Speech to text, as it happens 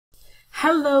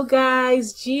Hello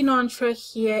guys, Ginontra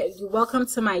here. Welcome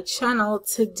to my channel.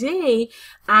 Today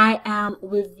I am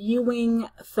reviewing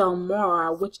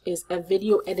Filmora, which is a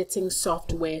video editing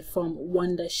software from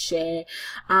Wondershare.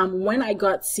 When I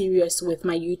got serious with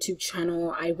my YouTube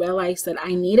channel, I realized that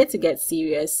I needed to get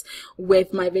serious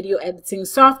with my video editing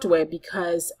software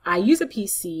because I use a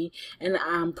PC,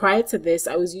 and prior to this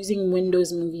I was using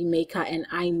Windows Movie Maker and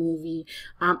iMovie.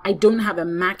 I don't have a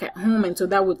Mac at home, and so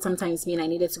that would sometimes mean I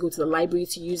needed to go to the library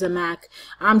to use a Mac.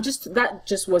 That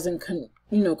just wasn't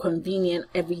convenient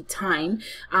every time.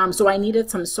 So I needed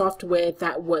some software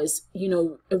that was,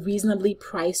 a reasonably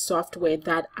priced software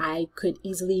that I could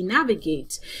easily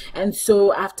navigate. And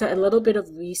so after a little bit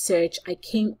of research, I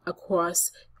came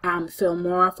across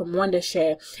Filmora from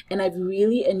Wondershare, and I've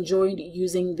really enjoyed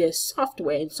using this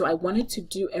software. And so I wanted to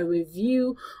do a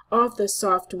review of the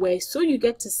software so you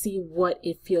get to see what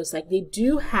it feels like. They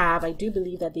do have, I do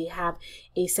believe that they have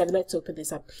a let's open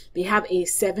this up. They have a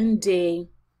 7-day,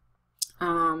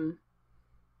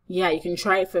 yeah, you can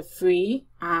try it for free.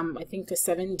 I think for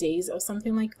 7 days or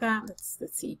something like that. Let's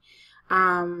see.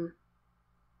 But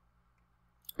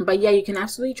yeah, you can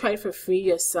absolutely try it for free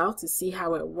yourself to see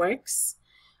how it works.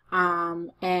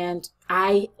 And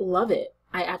I love it.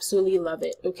 I absolutely love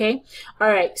it. Okay. All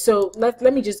right. So let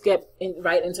me just get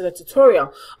right into the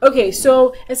tutorial. Okay.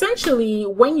 So essentially,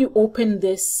 when you open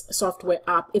this software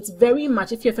up, it's very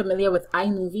much, if you're familiar with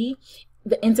iMovie,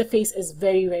 the interface is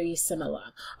very, very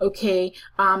similar. Okay.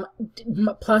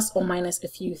 Plus or minus a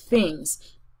few things.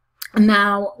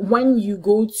 Now, when you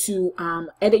go to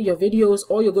edit your videos,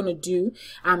 all you're going to do,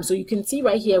 so you can see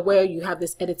right here where you have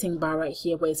this editing bar right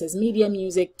here where it says media,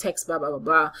 music, text, blah, blah, blah,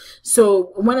 blah.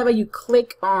 So whenever you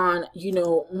click on,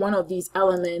 one of these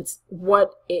elements,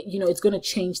 it's going to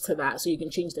change to that. So you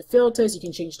can change the filters, you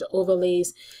can change the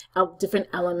overlays, different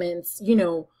elements,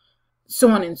 so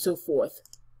on and so forth.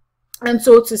 And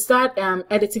so to start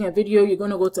editing a video, you're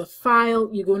going to go to File,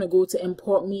 you're going to go to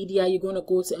Import Media, you're going to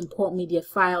go to Import Media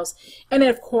Files, and then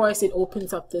of course it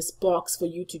opens up this box for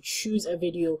you to choose a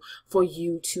video for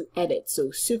you to edit.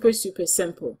 So super, super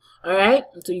simple. All right,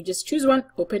 so you just choose one,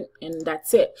 open, and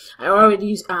that's it. I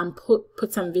already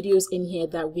put some videos in here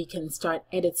that we can start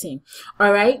editing.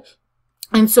 All right.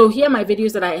 And so here are my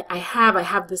videos that I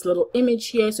have this little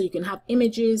image here, so you can have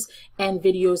images and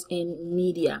videos in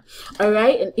media. All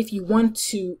right. And if you want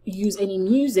to use any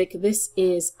music,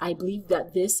 I believe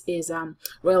that this is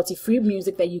royalty-free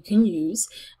music that you can use.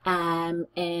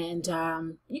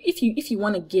 If you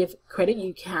want to give credit,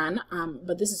 you can,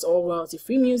 but this is all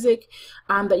royalty-free music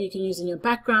that you can use in your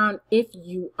background. If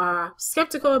you are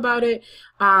skeptical about it,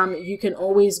 you can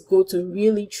always go to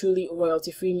really truly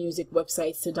royalty-free music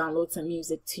websites to download some music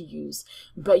to use,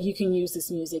 but you can use this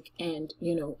music and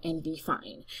and be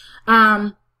fine.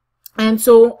 But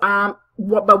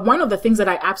one of the things that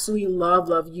I absolutely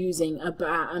love using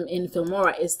in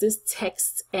Filmora is this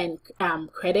text and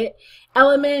credit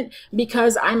element,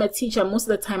 because I'm a teacher. Most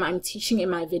of the time I'm teaching in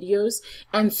my videos,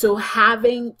 and so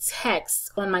having text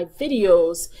on my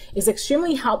videos is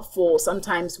extremely helpful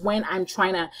sometimes when I'm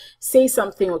trying to say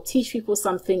something or teach people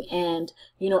something, and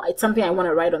it's something I want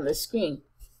to write on the screen.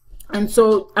 And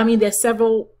so, I mean, there's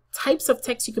several types of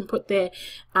text you can put there.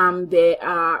 There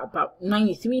are about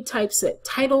 93 types of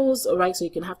titles. All right, so you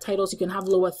can have titles, you can have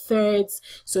lower thirds.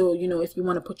 So, if you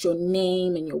want to put your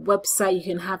name and your website, you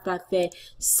can have that there.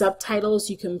 Subtitles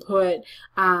you can put,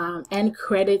 end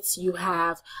credits you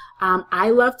have. I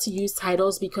love to use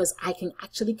titles because I can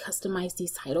actually customize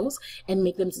these titles and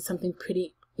make them to something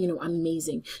pretty,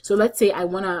 amazing. So let's say I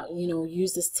want to,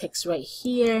 use this text right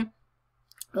here.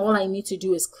 All I need to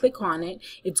do is click on it.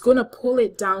 It's going to pull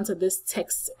it down to this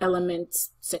text element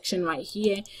section right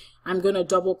here. I'm going to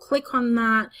double click on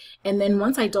that. And then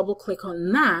once I double click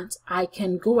on that, I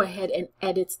can go ahead and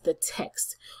edit the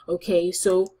text. Okay,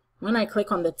 so when I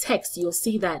click on the text, you'll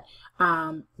see that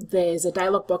there's a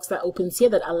dialog box that opens here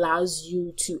that allows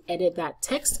you to edit that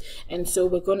text. And so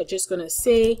we're just going to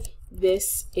say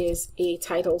this is a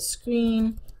title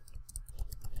screen.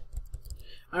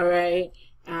 All right.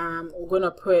 We're going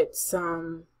to put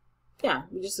some,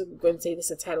 we're just going to say this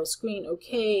is a title screen.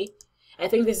 Okay. I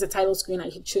think this is a title screen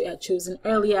I had chosen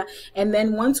earlier. And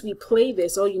then once we play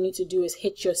this, all you need to do is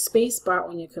hit your space bar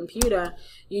on your computer.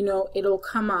 It'll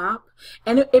come up,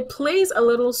 and it plays a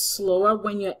little slower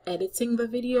when you're editing the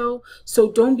video.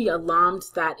 So don't be alarmed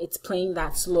that it's playing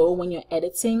that slow when you're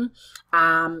editing.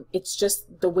 It's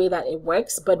just the way that it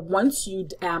works. But once you're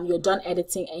done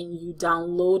editing and you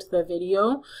download the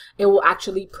video, it will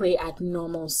actually play at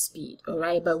normal speed. All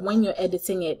right. But when you're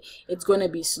editing it, it's going to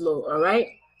be slow. All right.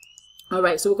 All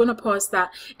right, so we're going to pause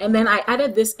that. And then I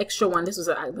added this extra one. This was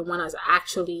the one I was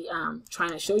actually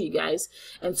trying to show you guys.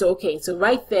 And so, okay, so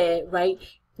right there, right,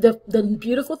 the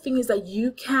beautiful thing is that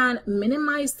you can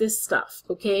minimize this stuff,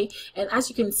 okay? And as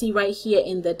you can see right here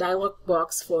in the dialog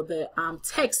box for the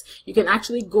text, you can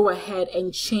actually go ahead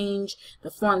and change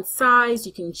the font size.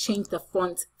 You can change the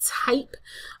font type.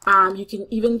 You can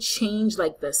even change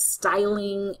like the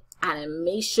styling,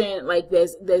 animation. Like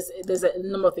there's a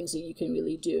number of things that you can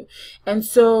really do. And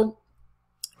so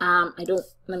let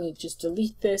me just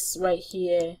delete this right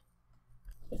here.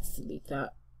 Let's delete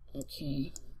that.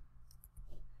 Okay,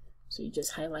 so you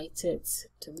just highlight it,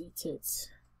 delete it.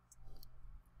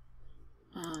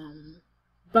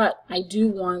 But I do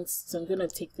want, so I'm gonna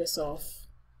take this off,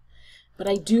 but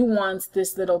I do want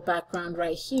this little background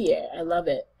right here. I love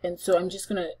it. And so I'm just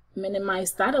gonna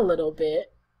minimize that a little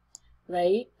bit,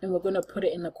 right? And we're going to put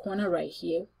it in the corner right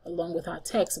here along with our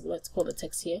text. So let's pull the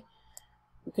text here.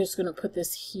 We're just going to put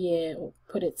this here, or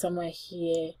put it somewhere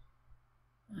here.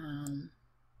 And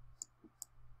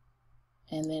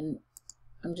then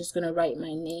I'm just going to write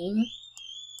my name,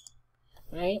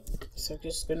 right? So I'm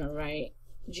just going to write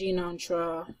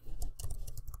Ginantra.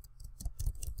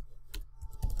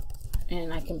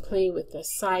 And I can play with the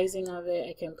sizing of it.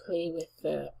 I can play with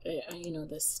the,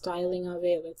 the styling of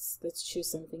it. Let's choose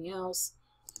something else.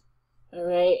 All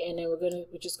right, and then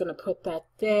we're just gonna put that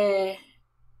there.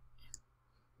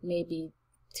 Maybe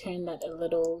turn that a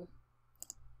little,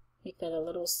 make that a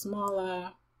little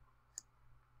smaller.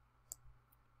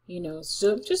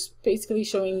 So just basically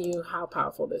showing you how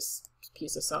powerful this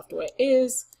piece of software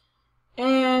is.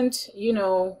 And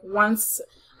once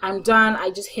I'm done, I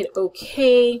just hit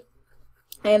OK.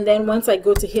 And then once I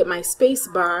go to hit my space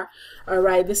bar, all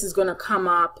right, this is going to come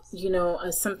up,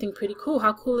 as something pretty cool.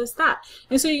 How cool is that?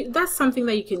 And so that's something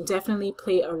that you can definitely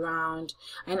play around.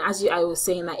 And as I was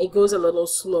saying, that it goes a little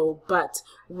slow, but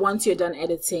once you're done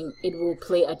editing, it will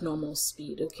play at normal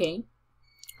speed, okay?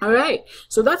 All right,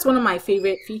 so that's one of my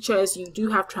favorite features. You do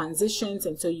have transitions,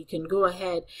 and so you can go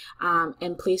ahead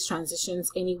and place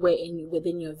transitions anywhere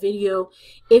within your video.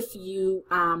 If you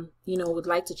would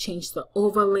like to change the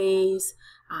overlays,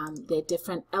 the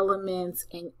different elements,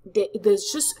 and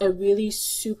there's just a really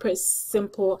super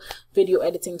simple video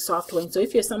editing software. And so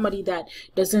if you're somebody that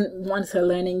doesn't want a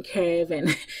learning curve,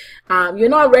 and you're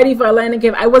not ready for a learning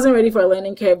curve, I wasn't ready for a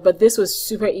learning curve, but this was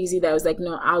super easy, that I was like,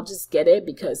 no, I'll just get it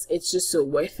because it's just so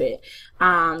worth it.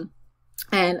 And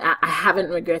I haven't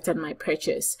regretted my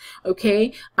purchase.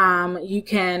 Okay, you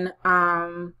can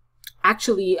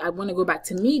actually, I want to go back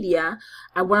to media.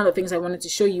 One of the things I wanted to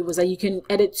show you was that you can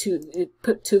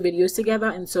put two videos together.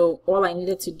 And so all I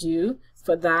needed to do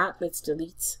for that, let's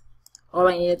delete. All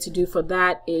I needed to do for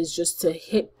that is just to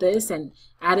hit this and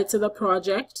add it to the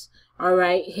project. All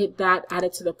right, hit that, add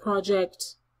it to the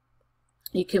project.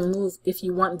 You can move, if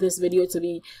you want this video to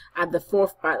be at the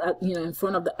in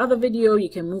front of the other video, you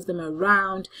can move them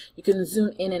around. You can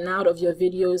zoom in and out of your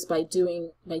videos by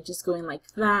just going like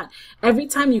that. Every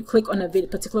time you click on a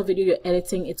particular video you're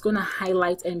editing, it's going to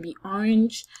highlight and be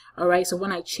orange. All right, so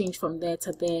when I change from there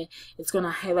to there, it's going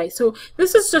to highlight. So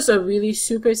this is just a really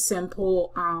super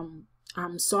simple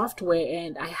software,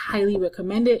 and I highly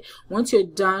recommend it. Once you're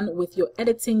done with your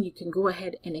editing, you can go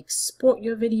ahead and export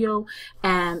your video,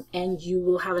 and you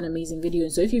will have an amazing video.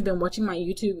 And so if you've been watching my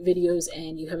YouTube videos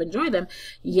and you have enjoyed them,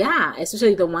 yeah,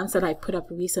 especially the ones that I put up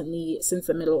recently since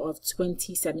the middle of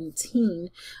 2017,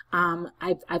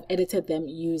 I've edited them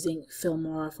using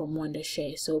Filmora from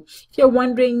Wondershare. So if you're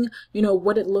wondering,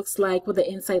 what it looks like, what the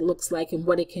inside looks like, and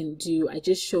what it can do, I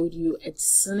just showed you a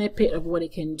snippet of what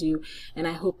it can do, and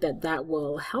I hope that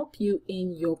will help you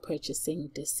in your purchasing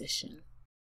decision.